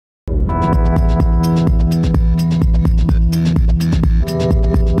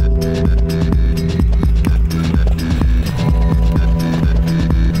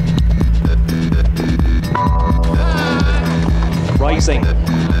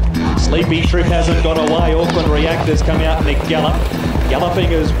Sleepy Trip hasn't gone away. Auckland Reactors come out in a gallop.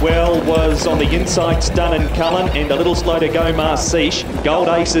 Galloping as well was on the inside Stun and Cullen, and a little slow to go Marseille. Gold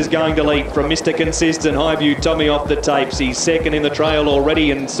Ace is going to lead from Mr. Consistent. Highview Tommy off the tapes. He's second in the trail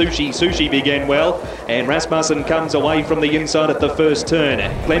already, and Sushi began well. And Rasmussen comes away from the inside at the first turn.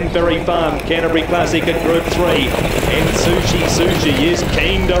 Glenferrie Farm, Canterbury Classic at Group 3. And Sushi is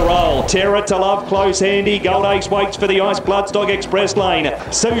keen to roll. Terror to Love, close handy. Gold Ace waits for the Ice Bloodstock Express lane.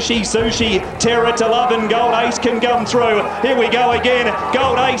 Sushi, Terror to Love and Gold Ace can come through. Here we go again.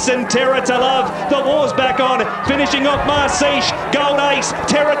 Gold Ace and Terror to Love. The war's back on. Finishing off Marseille. Gold Ace,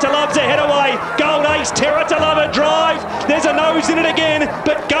 Terror to Love's ahead away. Gold Ace, Terror to Love a drive. There's a nose in it again,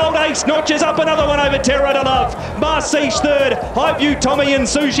 but Gold Ace notches up another one over Terror to Love. Marseille third. Highview Tommy and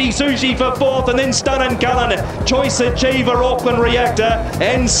Sushi for fourth, and then Stun and Cullen. Choice Achiever, Auckland Reactor,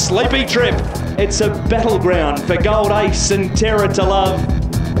 and Sleepy Trip. It's a battleground for Gold Ace and Terror to Love.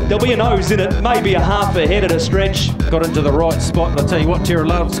 There'll be a nose in it, maybe a half a head at a stretch. Got into the right spot, and I'll tell you what, Terror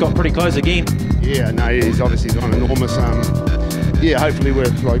Love's got pretty close again. Yeah, no, he's obviously gone enormous. Yeah, hopefully we're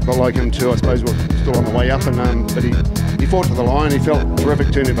like him too. I suppose we're still on the way up, and but he fought to the line. He felt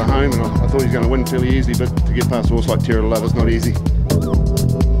terrific turning for home, and I thought he was going to win fairly easily. But to get past a horse like Terror Love is not easy.